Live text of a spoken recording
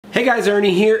Hey guys,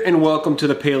 Ernie here and welcome to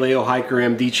the Paleo Hiker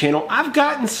MD channel. I've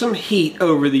gotten some heat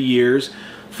over the years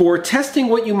for testing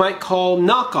what you might call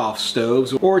knockoff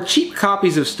stoves or cheap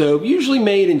copies of stove usually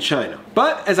made in China.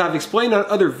 But as I've explained on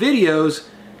other videos,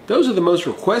 those are the most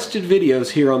requested videos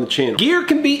here on the channel. Gear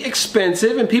can be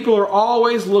expensive and people are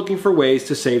always looking for ways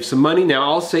to save some money. Now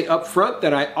I'll say up front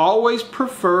that I always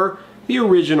prefer the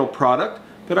original product,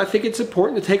 but I think it's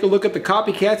important to take a look at the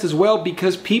copycats as well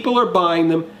because people are buying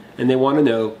them and they want to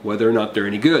know whether or not they're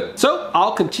any good. So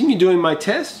I'll continue doing my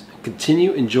tests,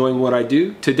 continue enjoying what I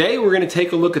do. Today we're going to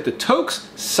take a look at the Toaks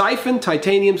Siphon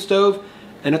titanium stove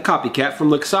and a copycat from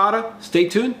Lixada. Stay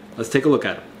tuned, let's take a look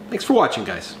at it. Thanks for watching,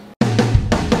 guys.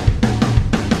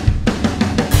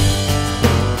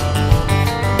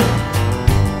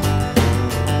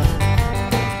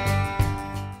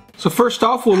 So first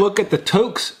off, we'll look at the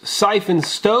Toaks Siphon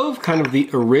stove, kind of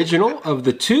the original of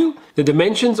the two. The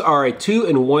dimensions are a 2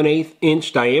 1/8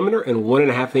 inch diameter and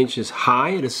 1.5 inches high.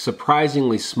 It is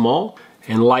surprisingly small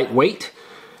and lightweight.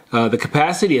 The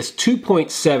capacity is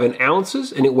 2.7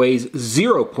 ounces and it weighs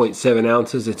 0.7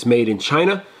 ounces. It's made in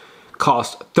China.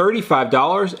 Cost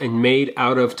 $35 and made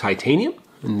out of titanium.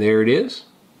 And there it is.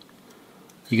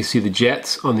 You can see the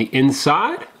jets on the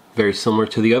inside, very similar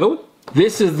to the other one.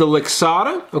 This is the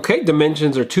Lixada. Okay,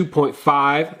 dimensions are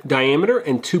 2.5 diameter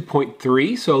and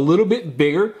 2.3, so a little bit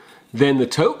bigger than the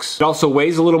Toaks. It also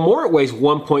weighs a little more. It weighs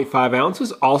 1.5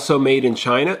 ounces, also made in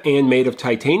China and made of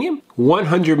titanium.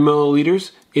 100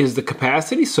 milliliters is the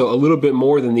capacity, so a little bit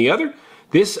more than the other.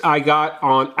 This I got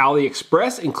on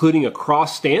AliExpress, including a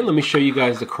cross stand. Let me show you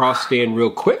guys the cross stand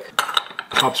real quick.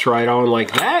 Pops right on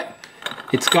like that.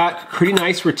 It's got pretty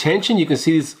nice retention. You can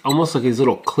see these almost like these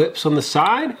little clips on the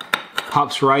side.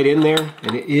 Pops right in there,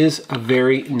 and it is a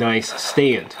very nice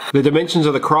stand. The dimensions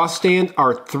of the cross stand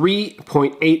are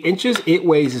 3.8 inches. It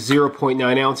weighs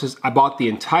 0.9 ounces. I bought the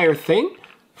entire thing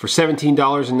for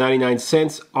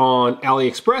 $17.99 on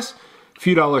AliExpress. A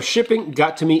few dollars shipping,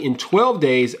 got to me in 12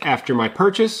 days after my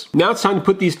purchase. Now it's time to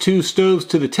put these two stoves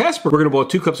to the test. We're gonna boil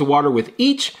 2 cups of water with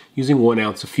each using 1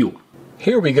 ounce of fuel.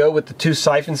 Here we go with the two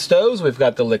Siphon stoves. We've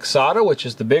got the Lixada, which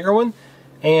is the bigger one,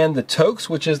 and the Toaks,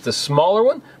 which is the smaller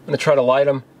one. I'm going to try to light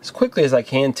them as quickly as I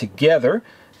can together,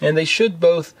 and they should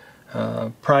both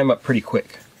prime up pretty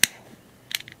quick.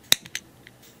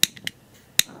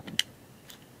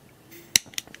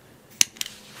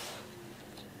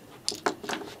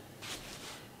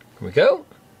 Here we go.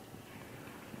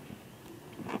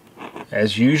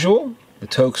 As usual, the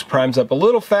Toaks primes up a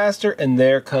little faster, and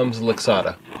there comes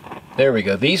Lixada. There we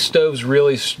go. These stoves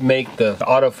really make the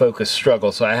autofocus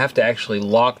struggle, so I have to actually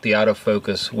lock the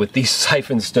autofocus with these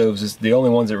Siphon stoves. It's the only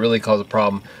ones that really cause a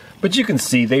problem. But you can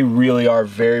see they really are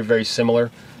very, very similar.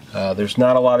 There's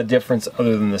not a lot of difference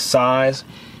other than the size,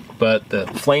 but the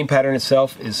flame pattern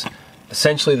itself is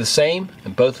essentially the same,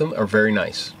 and both of them are very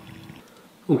nice.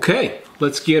 Okay,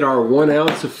 let's get our 1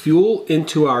 ounce of fuel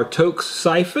into our Toaks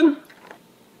Siphon.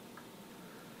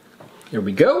 There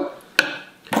we go.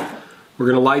 We're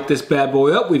going to light this bad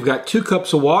boy up. We've got 2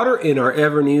 cups of water in our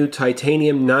ever-new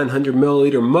titanium 900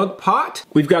 milliliter mug pot.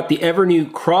 We've got the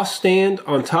ever-new cross stand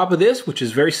on top of this, which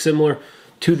is very similar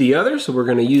to the other, so we're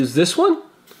going to use this one.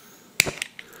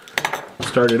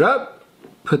 Start it up,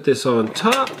 put this on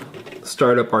top,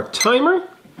 start up our timer,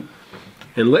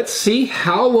 and let's see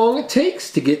how long it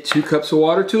takes to get 2 cups of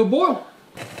water to a boil.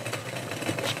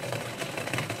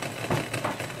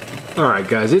 Alright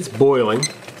guys, it's boiling.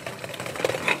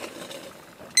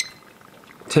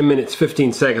 10 minutes,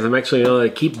 15 seconds. I'm actually going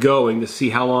to keep going to see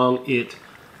how long it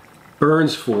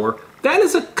burns for. That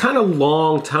is a kind of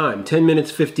long time, 10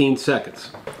 minutes, 15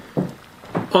 seconds.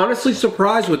 Honestly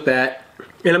surprised with that.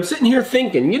 And I'm sitting here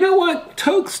thinking, you know what?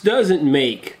 Toaks doesn't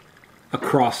make a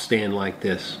cross stand like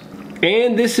this.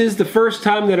 And this is the first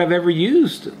time that I've ever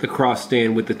used the cross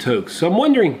stand with the Toaks. So I'm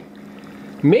wondering,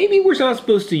 maybe we're not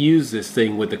supposed to use this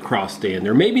thing with the cross stand,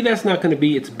 or maybe that's not going to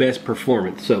be its best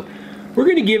performance. So we're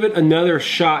going to give it another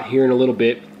shot here in a little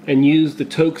bit and use the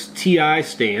Toaks TI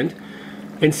stand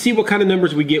and see what kind of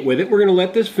numbers we get with it. We're going to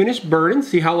let this finish burning,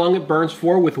 see how long it burns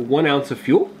for with 1 ounce of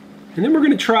fuel. And then we're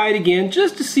going to try it again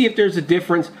just to see if there's a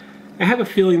difference. I have a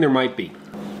feeling there might be.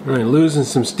 All right, losing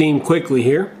some steam quickly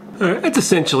here. All right, that's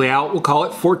essentially out. We'll call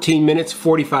it 14 minutes,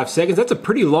 45 seconds. That's a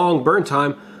pretty long burn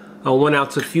time on 1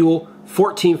 ounce of fuel,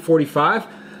 14:45.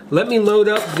 Let me load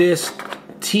up this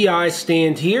TI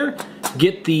stand here.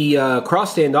 Get the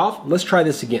cross stand off. Let's try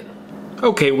this again.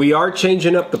 Okay, we are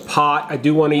changing up the pot. I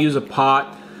do want to use a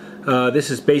pot. This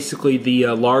is basically the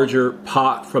larger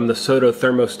pot from the Soto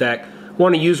thermostat. I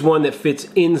want to use one that fits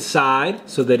inside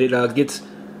so that it gets,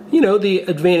 you know, the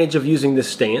advantage of using this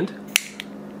stand.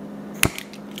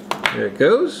 There it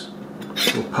goes.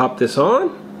 We'll pop this on.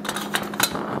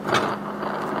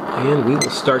 And we will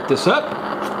start this up.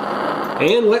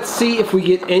 And let's see if we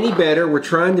get any better. We're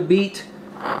trying to beat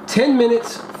 10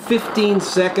 minutes, 15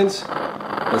 seconds.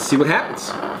 Let's see what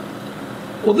happens.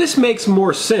 Well, this makes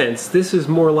more sense. This is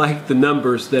more like the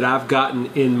numbers that I've gotten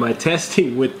in my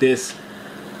testing with this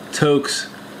Toaks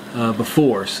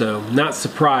before, so not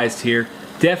surprised here.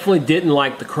 Definitely didn't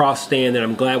like the cross stand, and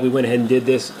I'm glad we went ahead and did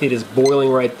this. It is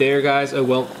boiling right there, guys. Oh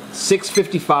well,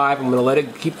 655. I'm gonna let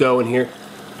it keep going here.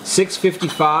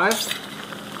 655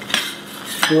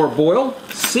 for a boil.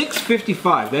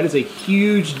 655. That is a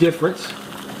huge difference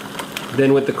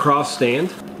than with the cross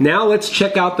stand. Now let's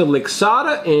check out the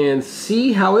Lixada and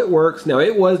see how it works. Now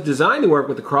it was designed to work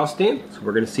with the cross stand, so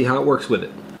we're gonna see how it works with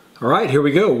it. All right, here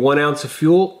we go. 1 ounce of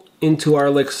fuel into our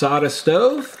Lixada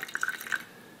stove.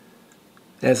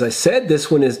 As I said, this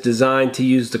one is designed to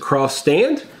use the cross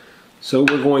stand, so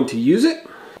we're going to use it.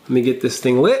 Let me get this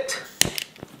thing lit.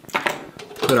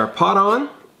 Put our pot on.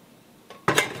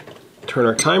 Turn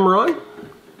our timer on.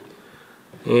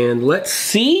 And let's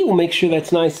see. We'll make sure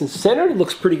that's nice and centered. It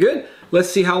looks pretty good. Let's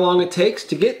see how long it takes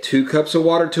to get 2 cups of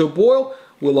water to a boil.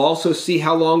 We'll also see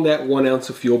how long that 1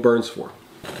 ounce of fuel burns for.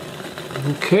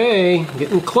 Okay,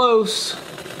 getting close.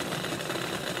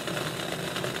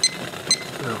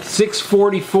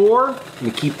 644. Let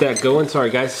me keep that going. Sorry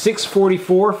guys.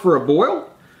 644 for a boil.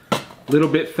 A little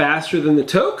bit faster than the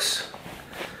Toaks.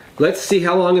 Let's see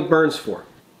how long it burns for.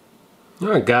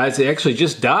 Alright guys, it actually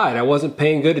just died. I wasn't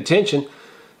paying good attention.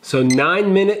 So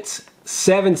 9 minutes,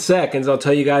 7 seconds. I'll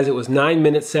tell you guys it was 9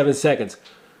 minutes, 7 seconds.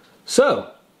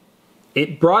 So,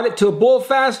 it brought it to a boil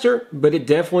faster, but it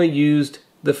definitely used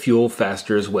the fuel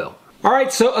faster as well.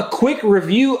 Alright, so a quick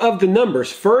review of the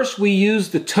numbers. First, we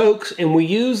used the Toaks and we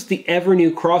used the ever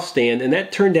new cross stand, and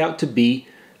that turned out to be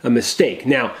a mistake.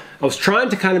 Now, I was trying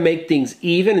to kind of make things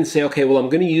even and say, okay, well, I'm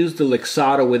going to use the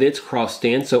Lixada with its cross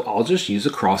stand, so I'll just use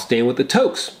a cross stand with the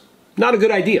Toaks. Not a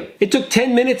good idea. It took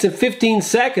 10 minutes and 15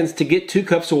 seconds to get 2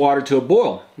 cups of water to a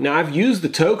boil. Now, I've used the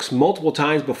Toaks multiple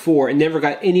times before and never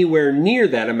got anywhere near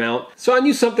that amount, so I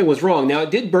knew something was wrong. Now,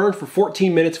 it did burn for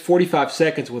 14 minutes, 45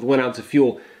 seconds with 1 ounce of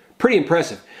fuel. Pretty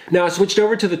impressive. Now, I switched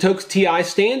over to the Toaks TI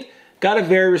stand. Got a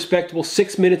very respectable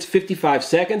 6 minutes, 55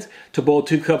 seconds to boil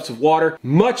 2 cups of water,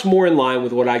 much more in line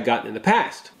with what I'd gotten in the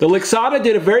past. The Lixada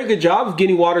did a very good job of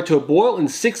getting water to a boil in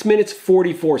 6 minutes,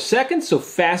 44 seconds, so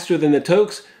faster than the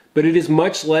Toaks, but it is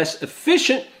much less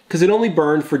efficient because it only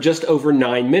burned for just over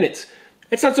 9 minutes.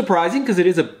 It's not surprising because it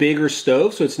is a bigger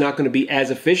stove, so it's not going to be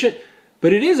as efficient,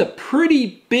 but it is a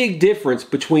pretty big difference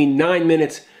between 9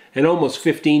 minutes and almost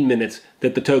 15 minutes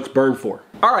that the Toaks burn for.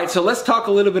 Alright, so let's talk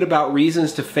a little bit about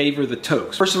reasons to favor the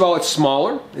Toaks. First of all, it's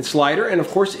smaller, it's lighter, and of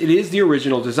course it is the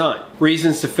original design.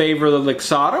 Reasons to favor the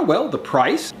Lixada, well, the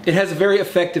price. It has a very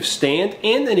effective stand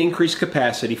and an increased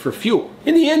capacity for fuel.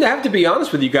 In the end, I have to be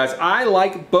honest with you guys, I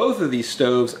like both of these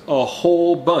stoves a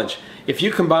whole bunch. If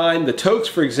you combine the Toaks,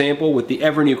 for example, with the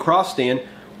ever new cross stand,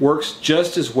 works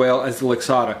just as well as the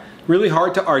Lixada. Really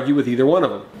hard to argue with either one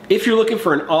of them. If you're looking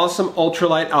for an awesome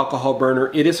ultralight alcohol burner,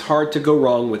 it is hard to go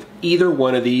wrong with either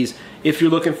one of these. If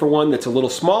you're looking for one that's a little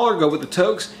smaller, go with the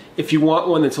Toaks. If you want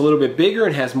one that's a little bit bigger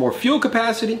and has more fuel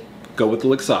capacity, go with the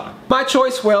Lixada. My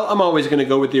choice, well, I'm always going to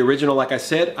go with the original. Like I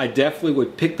said, I definitely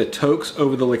would pick the Toaks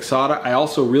over the Lixada. I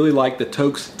also really like the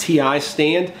Toaks TI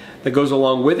stand that goes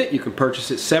along with it. You can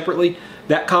purchase it separately.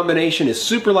 That combination is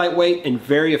super lightweight and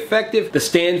very effective. The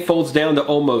stand folds down to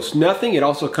almost nothing. It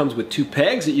also comes with 2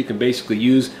 pegs that you can basically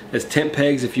use as tent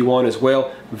pegs if you want as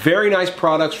well. Very nice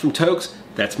products from Toaks.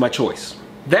 That's my choice.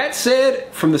 That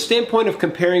said, from the standpoint of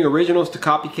comparing originals to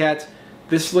copycats,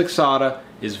 this Lixada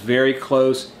is very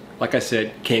close. Like I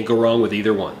said, can't go wrong with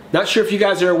either one. Not sure if you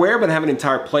guys are aware, but I have an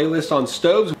entire playlist on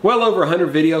stoves. Well over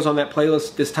 100 videos on that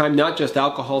playlist. This time, not just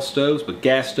alcohol stoves, but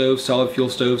gas stoves, solid fuel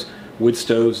stoves, wood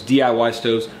stoves, DIY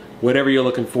stoves, whatever you're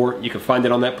looking for. You can find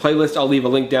it on that playlist. I'll leave a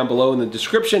link down below in the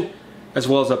description, as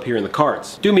well as up here in the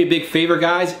cards. Do me a big favor,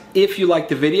 guys. If you liked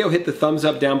the video, hit the thumbs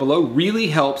up down below. Really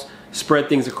helps spread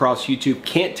things across YouTube.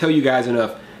 Can't tell you guys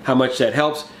enough how much that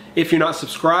helps. If you're not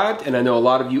subscribed, and I know a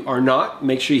lot of you are not,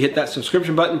 make sure you hit that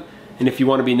subscription button. And if you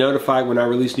want to be notified when I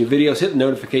release new videos, hit the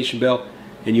notification bell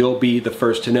and you'll be the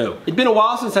first to know. It's been a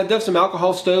while since I've done some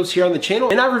alcohol stoves here on the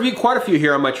channel, and I've reviewed quite a few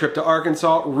here on my trip to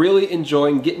Arkansas. Really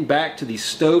enjoying getting back to these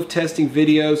stove testing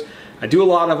videos. I do a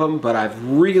lot of them, but I've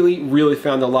really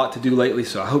found a lot to do lately,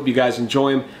 so I hope you guys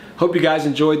enjoy them. Hope you guys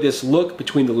enjoyed this look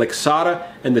between the Lixada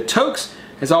and the Toaks.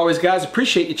 As always, guys,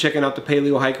 appreciate you checking out the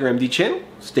Paleo Hiker MD channel.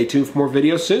 Stay tuned for more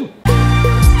videos soon.